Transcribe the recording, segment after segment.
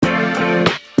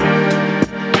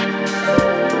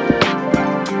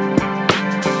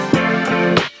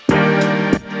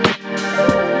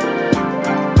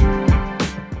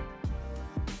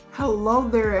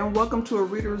welcome to A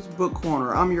Reader's Book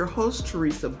Corner. I'm your host,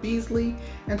 Teresa Beasley,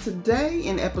 and today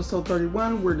in episode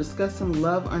 31, we're discussing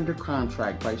Love Under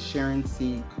Contract by Sharon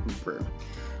C. Cooper.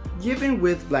 Given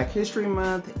with Black History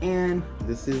Month, and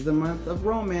this is the month of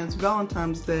romance,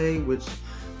 Valentine's Day, which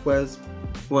was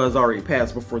already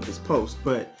passed before this post,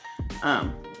 but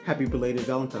happy belated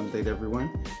Valentine's Day to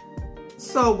everyone.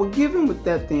 So, given with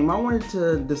that theme, I wanted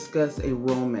to discuss a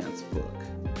romance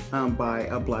book by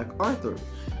a Black author,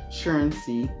 Sharon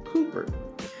C. Cooper.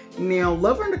 Now,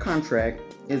 Love Under Contract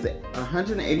is a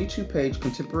 182-page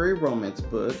contemporary romance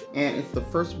book, and it's the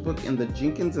first book in the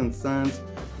Jenkins and Sons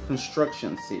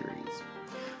construction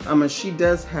series. She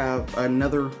does have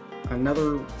another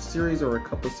series or a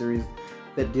couple series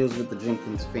that deals with the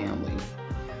Jenkins family.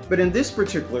 But in this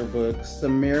particular book,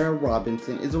 Samara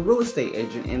Robinson is a real estate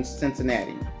agent in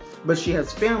Cincinnati, but she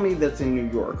has family that's in New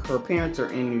York. Her parents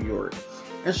are in New York.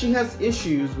 And she has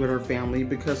issues with her family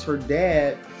because her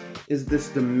dad is this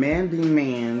demanding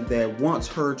man that wants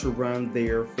her to run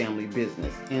their family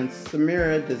business. And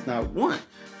Samara does not want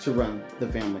to run the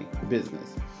family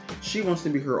business. She wants to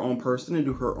be her own person and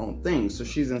do her own thing. So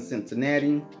she's in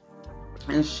Cincinnati,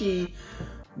 and she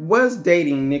was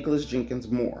dating Nicholas Jenkins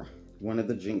Moore, one of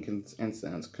the Jenkins and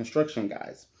Sons construction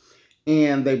guys.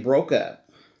 And they broke up.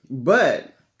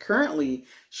 But currently,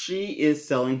 she is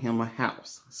selling him a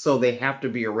house, so they have to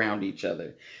be around each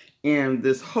other. And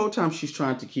this whole time, she's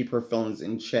trying to keep her feelings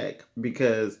in check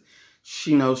because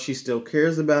she knows she still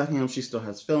cares about him. She still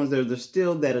has feelings there. There's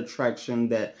still that attraction,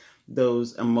 that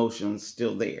those emotions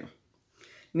still there.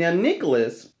 Now,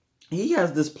 Nicholas, he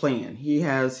has this plan. He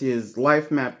has his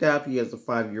life mapped out. He has a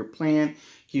 5-year plan.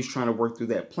 He's trying to work through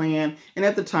that plan. And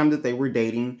at the time that they were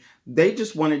dating, they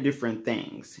just wanted different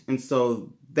things. And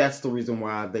so that's the reason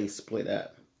why they split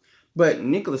up. But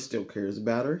Nicholas still cares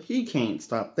about her. He can't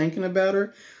stop thinking about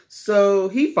her. So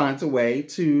he finds a way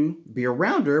to be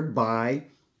around her by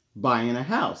buying a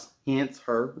house. Hence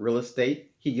her real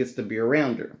estate. He gets to be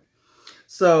around her.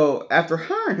 So after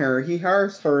hiring her, he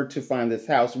hires her to find this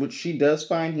house, which she does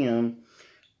find him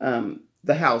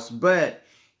the house. But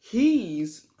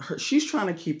she's trying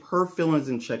to keep her feelings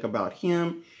in check about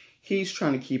him. He's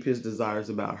trying to keep his desires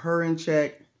about her in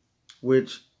check,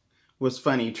 which was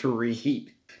funny to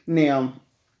read. Now,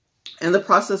 in the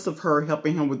process of her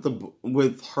helping him with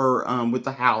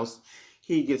the house,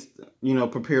 he gets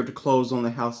prepared to close on the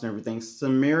house and everything.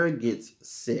 Samara gets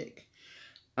sick.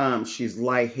 She's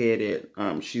lightheaded.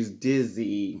 She's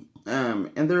dizzy.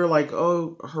 And they're like,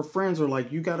 her friends are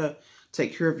like, you gotta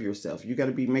take care of yourself. You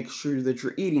gotta make sure that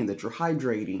you're eating, that you're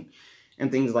hydrating,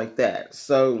 and things like that.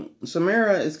 So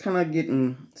Samara is kind of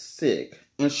getting sick,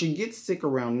 and she gets sick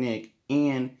around Nick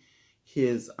and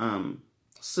his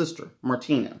sister,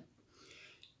 Martina.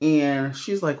 And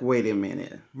she's like, wait a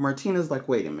minute. Martina's like,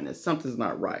 wait a minute, something's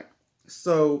not right.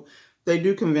 So they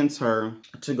do convince her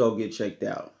to go get checked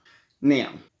out.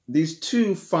 Now, these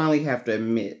two finally have to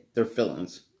admit their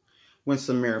feelings when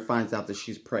Samara finds out that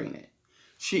she's pregnant.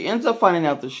 She ends up finding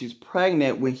out that she's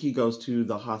pregnant when he goes to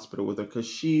the hospital with her because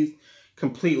she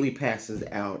completely passes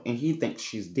out and he thinks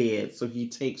she's dead. So he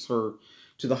takes her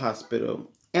to the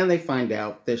hospital and they find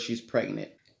out that she's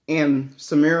pregnant. And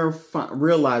Samara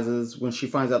realizes when she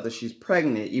finds out that she's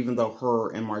pregnant, even though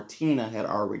her and Martina had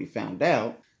already found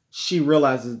out, she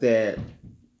realizes that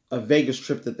a Vegas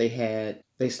trip that they had,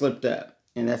 they slipped up.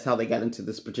 And that's how they got into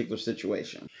this particular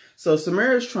situation. So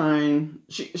Samara's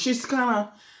she's kind of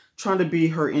trying to be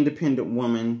her independent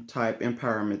woman type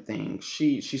empowerment thing.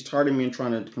 She's tired of men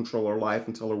trying to control her life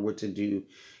and tell her what to do.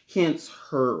 Hence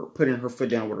her putting her foot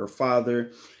down with her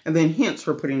father. And then hence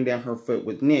her putting down her foot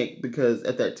with Nick, because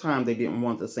at that time they didn't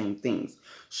want the same things.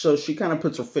 So she kind of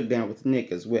puts her foot down with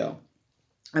Nick as well.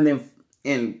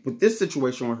 And with this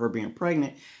situation with her being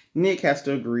pregnant, Nick has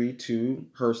to agree to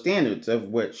her standards of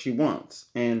what she wants.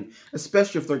 And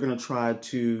especially if they're going to try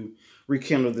to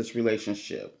rekindle this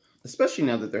relationship. Especially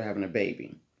now that they're having a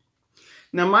baby.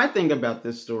 Now, my thing about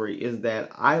this story is that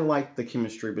I like the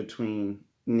chemistry between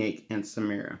Nick and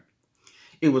Samara.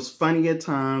 It was funny at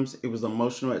times. It was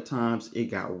emotional at times.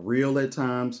 It got real at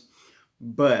times.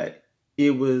 But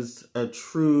it was a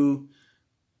true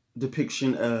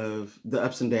depiction of the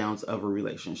ups and downs of a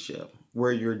relationship.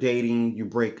 Where you're dating, you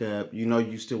break up,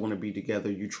 you still want to be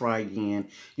together, you try again.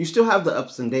 You still have the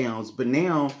ups and downs, but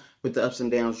now with the ups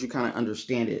and downs, you kind of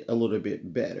understand it a little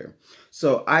bit better.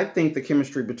 So I think the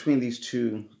chemistry between these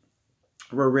two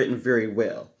were written very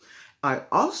well. I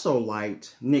also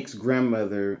liked Nick's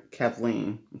grandmother,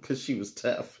 Kathleen, because she was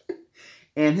tough.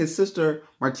 And his sister,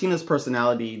 Martina's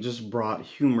personality just brought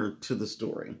humor to the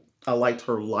story. I liked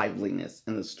her liveliness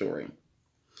in the story.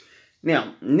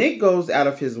 Now, Nick goes out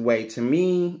of his way. To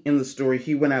me, in the story,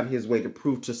 he went out of his way to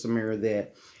prove to Samira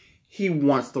that he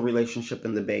wants the relationship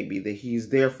and the baby, that he's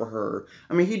there for her.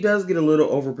 I mean, he does get a little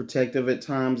overprotective at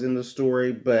times in the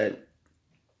story, but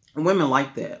women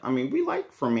like that. I mean, we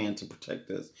like for men to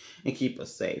protect us and keep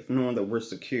us safe, knowing that we're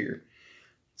secure.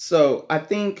 So I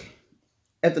think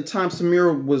at the time,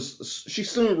 she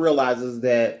soon realizes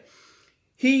that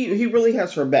he really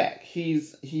has her back.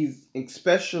 He's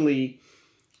especially,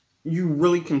 you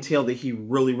really can tell that he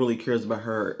really, really cares about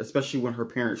her, especially when her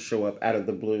parents show up out of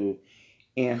the blue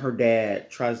and her dad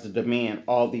tries to demand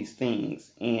all these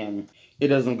things and it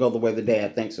doesn't go the way the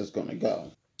dad thinks it's going to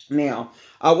go. Now,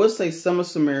 I would say some of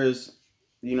Samira's,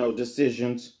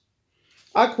 decisions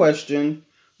I questioned,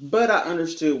 but I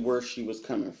understood where she was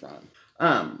coming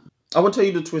from. I will tell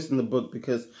you the twist in the book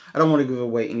because I don't want to give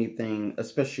away anything,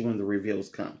 especially when the reveals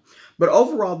come. But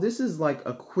overall, this is like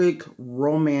a quick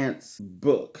romance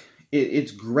book.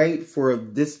 It's great for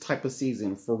this type of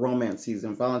season, for romance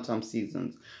season, Valentine's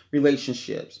seasons,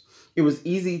 relationships. It was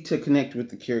easy to connect with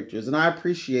the characters, and I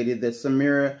appreciated that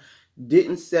Samira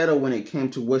didn't settle when it came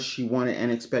to what she wanted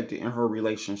and expected in her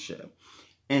relationship.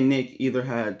 And Nick either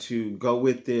had to go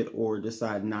with it or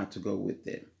decide not to go with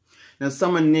it. Now,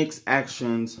 some of Nick's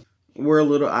actions were a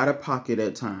little out of pocket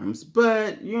at times,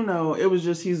 but, it was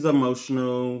just he's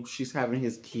emotional. She's having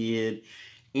his kid,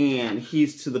 and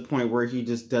he's to the point where he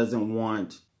just doesn't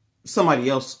want somebody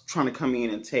else trying to come in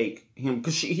and take him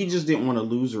because he just didn't want to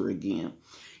lose her again.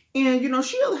 And,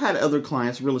 she had other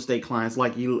clients, real estate clients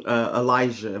like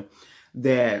Elijah,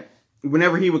 that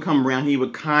whenever he would come around, he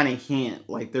would kind of hint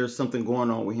like there's something going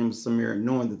on with him and Samira,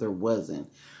 knowing that there wasn't.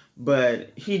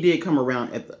 But he did come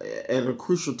around at a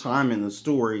crucial time in the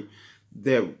story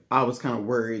that I was kind of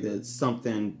worried that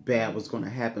something bad was going to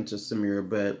happen to Samira.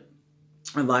 But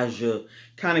Elijah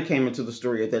kind of came into the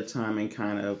story at that time and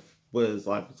kind of was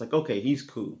like, it's like, okay, he's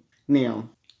cool. Now,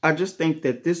 I just think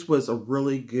that this was a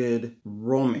really good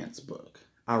romance book.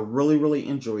 I really, really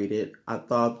enjoyed it. I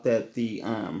thought that the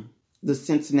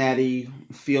Cincinnati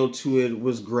feel to it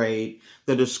was great.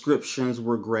 The descriptions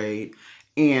were great.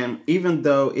 And even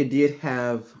though it did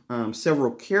have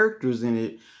several characters in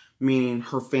it, meaning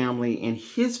her family and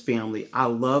his family, I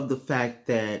love the fact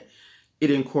that it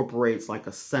incorporates like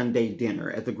a Sunday dinner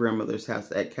at the grandmother's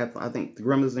house. I think the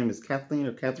grandmother's name is Kathleen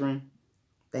or Catherine.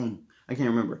 Dang, I can't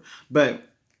remember. But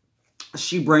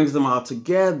she brings them all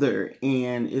together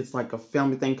and it's like a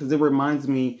family thing because it reminds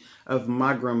me of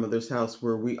my grandmother's house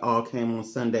where we all came on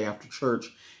Sunday after church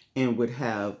and would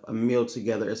have a meal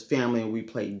together as family, and we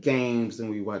played games and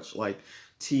we watched like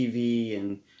TV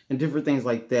and different things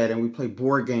like that, and we played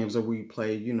board games or we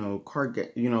played, card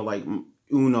game, like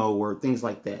Uno or things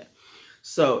like that.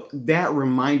 So that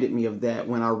reminded me of that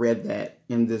when I read that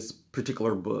in this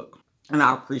particular book, and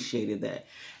I appreciated that.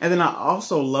 And then I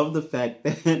also love the fact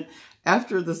that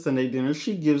after the Sunday dinner,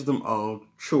 she gives them all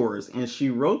chores and she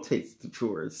rotates the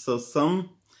chores. So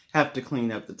some have to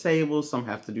clean up the table, some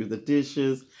have to do the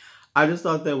dishes. I just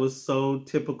thought that was so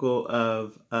typical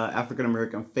of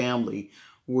African-American family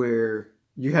where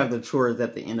you have the chores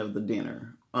at the end of the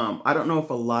dinner. I don't know if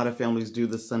a lot of families do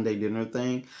the Sunday dinner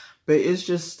thing, but it's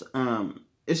just not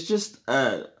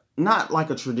like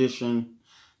a tradition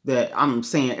that I'm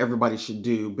saying everybody should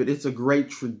do, but it's a great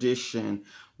tradition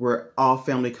where all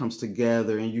family comes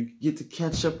together and you get to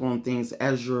catch up on things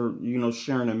as you're,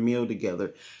 sharing a meal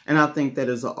together. And I think that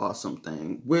is an awesome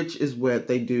thing, which is what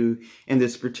they do in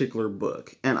this particular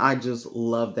book. And I just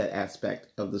love that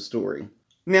aspect of the story.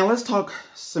 Now let's talk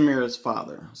Samira's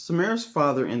father. Samira's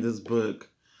father in this book,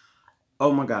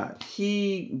 oh my God,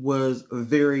 he was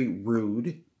very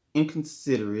rude,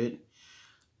 inconsiderate,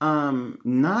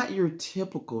 not your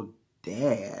typical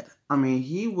dad. I mean,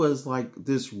 he was like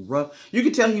this rough. You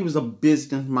could tell he was a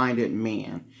business-minded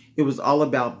man. It was all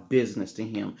about business to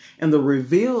him. And the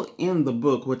reveal in the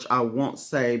book, which I won't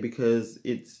say because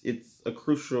it's a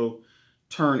crucial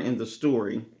turn in the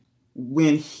story,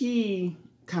 when he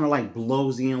kind of like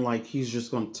blows in like he's just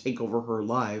going to take over her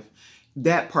life,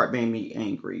 that part made me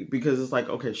angry because it's like,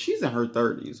 okay, she's in her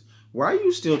 30s. Why are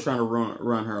you still trying to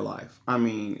run her life? I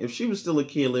mean, if she was still a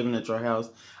kid living at your house,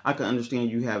 I could understand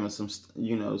you having some,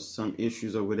 some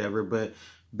issues or whatever. But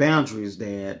boundaries,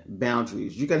 Dad,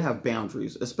 boundaries. You got to have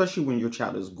boundaries, especially when your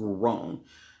child is grown.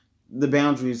 The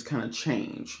boundaries kind of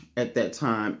change at that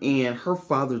time. And her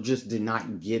father just did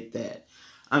not get that.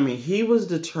 I mean, he was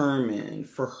determined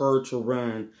for her to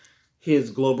run his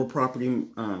global property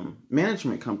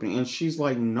management company. And she's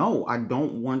like, no, I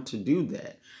don't want to do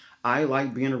that. I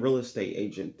like being a real estate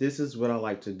agent. This is what I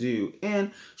like to do.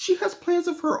 And she has plans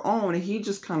of her own. And he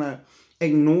just kind of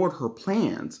ignored her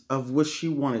plans of what she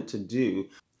wanted to do.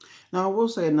 Now, I will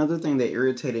say another thing that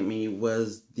irritated me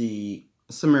was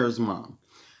Samira's mom.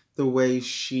 The way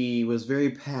she was very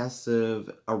passive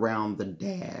around the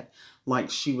dad, like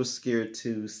she was scared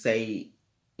to say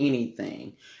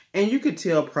anything. And you could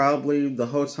tell probably the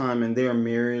whole time in their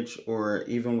marriage, or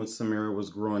even when Samira was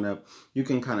growing up, you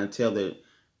can kind of tell that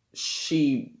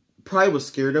she probably was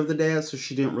scared of the dad, so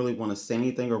she didn't really want to say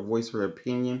anything or voice her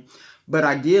opinion. But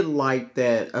I did like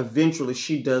that eventually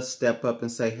she does step up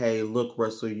and say, hey, look,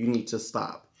 Russell, you need to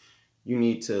stop. You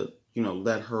need to,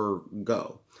 let her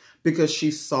go. Because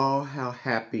she saw how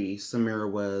happy Samira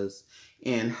was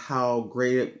and how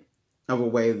great of a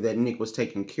way that Nick was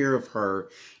taking care of her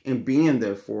and being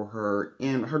there for her.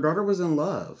 And her daughter was in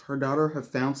love. Her daughter had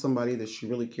found somebody that she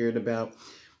really cared about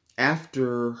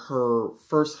after her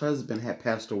first husband had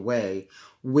passed away,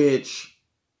 which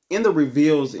in the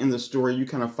reveals in the story, you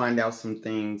kind of find out some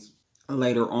things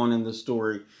later on in the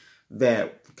story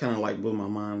that kind of like blew my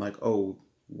mind, like, oh,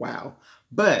 wow.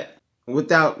 But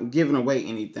without giving away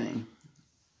anything,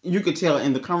 you could tell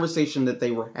in the conversation that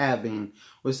they were having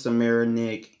with Samira,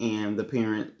 Nick, and the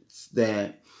parents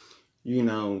that,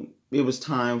 it was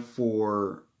time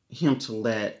for him to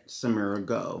let Samira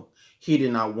go. He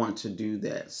did not want to do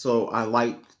that. So I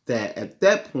like that at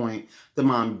that point, the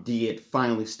mom did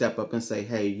finally step up and say,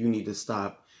 hey, you need to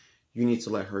stop. You need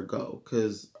to let her go.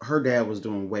 Because her dad was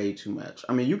doing way too much.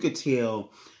 I mean, you could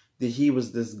tell that he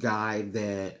was this guy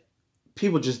that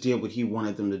people just did what he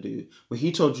wanted them to do. When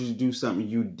he told you to do something,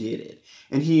 you did it.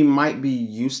 And he might be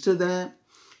used to that.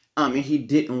 And he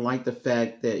didn't like the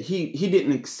fact that he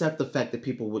didn't accept the fact that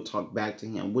people would talk back to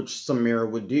him, which Samira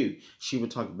would do. She would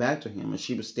talk back to him and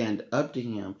she would stand up to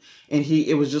him. And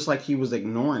it was just like he was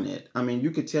ignoring it. I mean,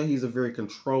 you could tell he's a very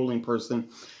controlling person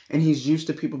and he's used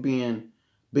to people being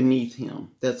beneath him.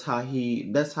 That's how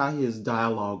his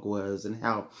dialogue was, and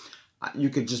how you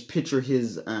could just picture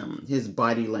his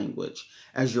body language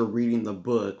as you're reading the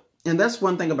book. And that's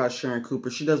one thing about Sharon Cooper.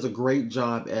 She does a great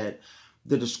job at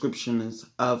the descriptions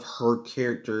of her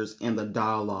characters and the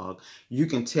dialogue. You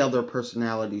can tell their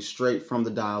personality straight from the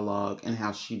dialogue and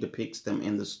how she depicts them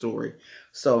in the story.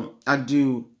 So I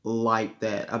do like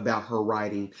that about her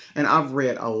writing. And I've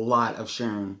read a lot of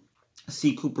Sharon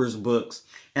C. Cooper's books,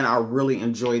 and I really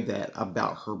enjoyed that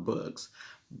about her books.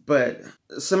 But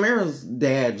Samira's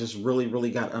dad just really, really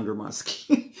got under my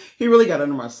skin. He really got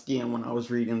under my skin when I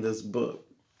was reading this book.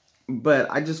 But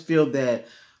I just feel that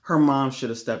her mom should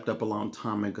have stepped up a long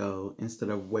time ago instead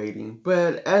of waiting.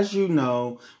 But as you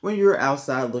know, when you're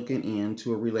outside looking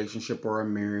into a relationship or a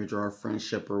marriage or a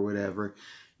friendship or whatever,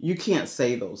 you can't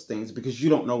say those things because you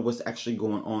don't know what's actually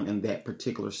going on in that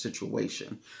particular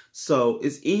situation. So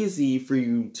it's easy for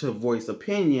you to voice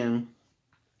opinion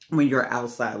when you're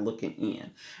outside looking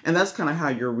in. And that's kind of how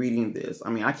you're reading this.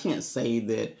 I mean, I can't say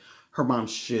that her mom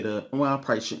should have, well, I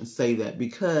probably shouldn't say that,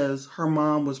 because her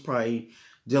mom was probably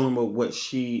dealing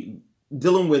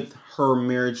with her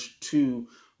marriage to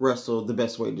Russell the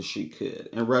best way that she could.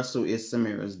 And Russell is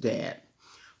Samira's dad.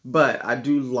 But I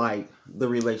do like the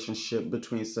relationship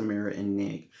between Samira and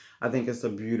Nick. I think it's a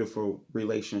beautiful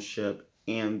relationship,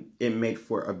 and it made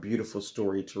for a beautiful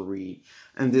story to read.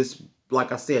 And this,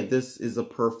 like I said, this is a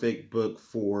perfect book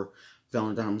for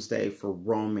Valentine's Day, for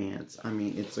romance. I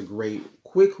mean, it's a great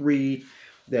quick read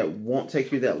that won't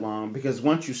take you that long, because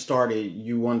once you start it,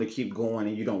 you want to keep going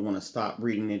and you don't want to stop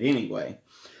reading it anyway.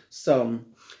 So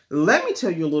let me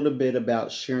tell you a little bit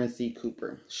about Sharon C.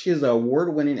 Cooper. She is an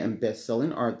award-winning and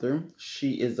best-selling author.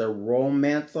 She is a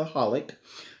romanceaholic.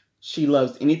 She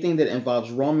loves anything that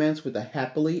involves romance with a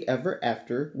happily ever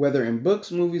after, whether in books,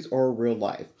 movies, or real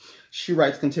life. She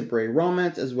writes contemporary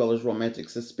romance as well as romantic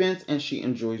suspense, and she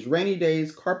enjoys rainy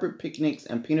days, carpet picnics,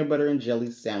 and peanut butter and jelly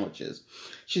sandwiches.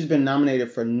 She's been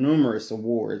nominated for numerous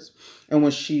awards, and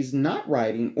when she's not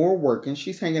writing or working,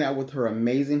 she's hanging out with her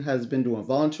amazing husband doing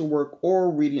volunteer work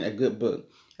or reading a good book,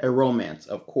 a romance,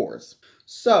 of course.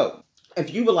 So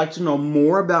if you would like to know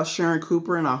more about Sharon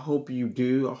Cooper, and I hope you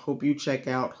do, I hope you check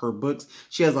out her books.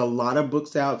 She has a lot of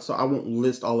books out, so I won't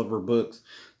list all of her books.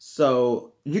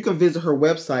 So you can visit her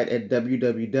website at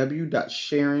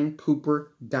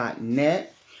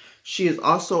www.sharoncooper.net. She is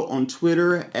also on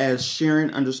Twitter as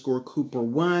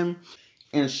Sharon_Cooper1,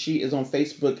 and she is on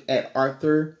Facebook at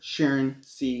Arthur Sharon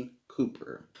C.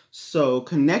 Cooper. So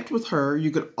connect with her.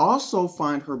 You could also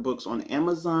find her books on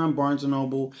Amazon, Barnes &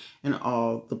 Noble, and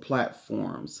all the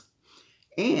platforms.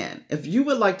 And if you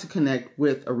would like to connect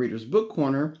with A Reader's Book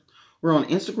Corner, we're on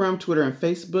Instagram, Twitter, and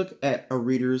Facebook at A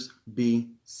Reader's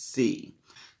BC.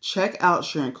 Check out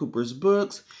Sharon Cooper's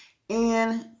books,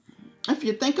 and if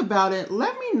you think about it,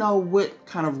 let me know what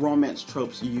kind of romance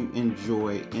tropes you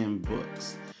enjoy in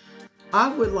books. I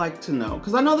would like to know,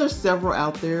 because I know there's several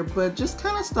out there, but just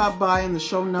kind of stop by in the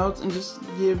show notes and just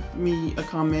give me a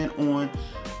comment on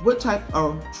what type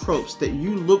of tropes that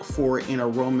you look for in a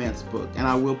romance book. And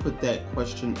I will put that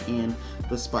question in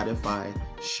the Spotify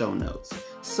show notes.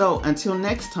 So until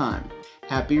next time,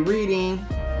 happy reading.